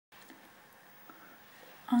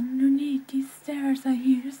Underneath these stairs I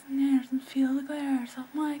hear the snares and feel the glares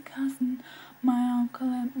of my cousin, my uncle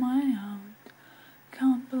and my aunt.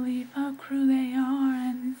 Can't believe how cruel they are,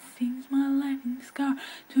 and it seems my lightning scar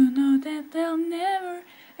to know that they'll never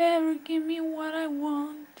ever give me what I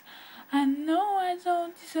want. I know I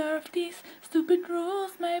don't deserve these stupid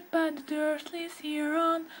rules made by the Dursleys here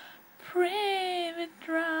on Private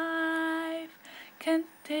Drive. Can't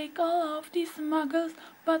take all of these muggles,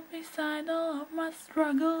 but beside all of my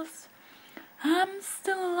struggles, I'm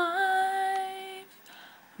still alive.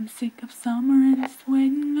 I'm sick of summer and just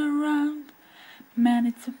waiting around. Man,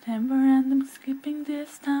 it's September and I'm skipping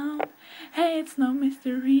this town. Hey, it's no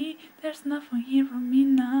mystery, there's nothing here for me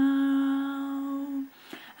now.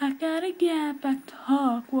 I gotta get back to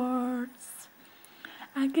Hogwarts.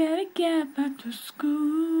 I gotta get back to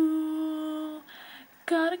school.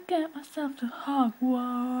 Gotta get myself to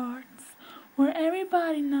Hogwarts, where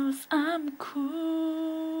everybody knows I'm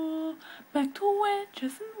cool. Back to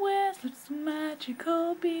witches and wizards, to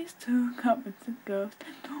magical beasts, to goblins and ghosts,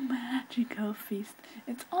 to magical feast.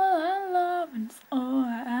 It's all I love and it's all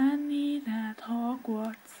I need at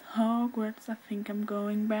Hogwarts. Hogwarts, I think I'm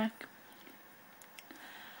going back.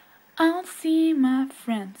 I'll see my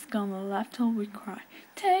friends, gonna laugh till we cry.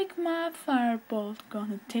 Take my firebolt,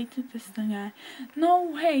 gonna take to the sky. No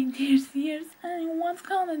way, there's years, anyone's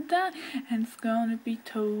gonna die, and it's gonna be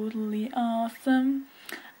totally awesome.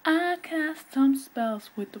 I cast some spells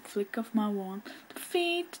with the flick of my wand.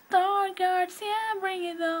 Defeat the dark guards, yeah, bring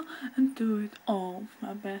it on. And do it all with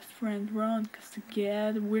my best friend Ron, 'cause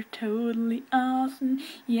together we're totally awesome.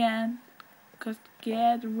 Yeah, 'cause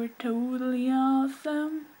together we're totally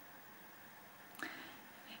awesome.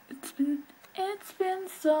 It's been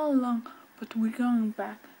so long, but we're going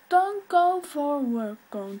back. Don't go for work,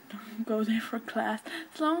 don't go there for class.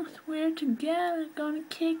 As long as we're together, gonna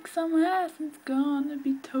kick some ass. It's gonna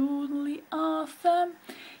be totally awesome.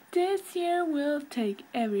 This year we'll take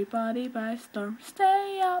everybody by storm.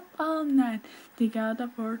 Stay up all night, dig out the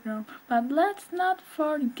wardrobe. But let's not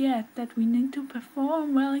forget that we need to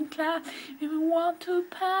perform well in class if we want to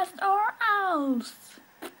pass our owls.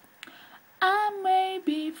 I may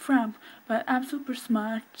be from, but I'm super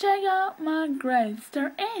smart. Check out my grades,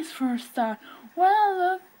 they're A's for a star. Well,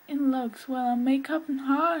 look in looks, well, makeup and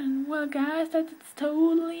heart, and well, guys, that's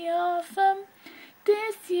totally awesome.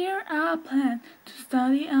 This year I plan to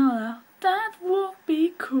study LL. That would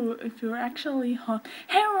be cool if you're actually hot.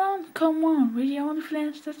 Hey Ron, come on, with the only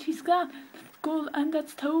flash that she's got. That's cool and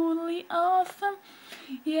that's totally awesome.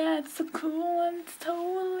 Yeah, it's so cool and it's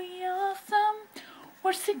totally awesome.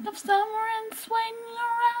 We're sick of summer and swaying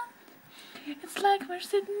around. It's like we're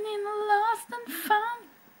sitting in a lost and found.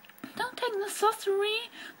 Don't take the sorcery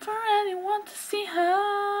for anyone to see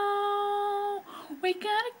how. We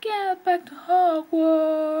gotta get back to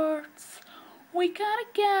Hogwarts. We gotta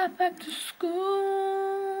get back to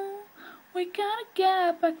school. We gotta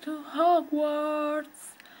get back to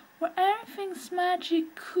Hogwarts, where everything's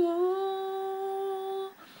magical.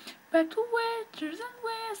 Back to witches and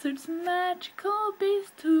wizards and magical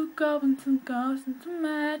beasts, to goblins and ghosts and to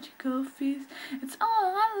magical feasts. It's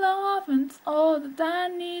all I love and it's all that I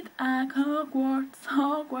need at Hogwarts.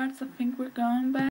 Hogwarts, I think we're going back.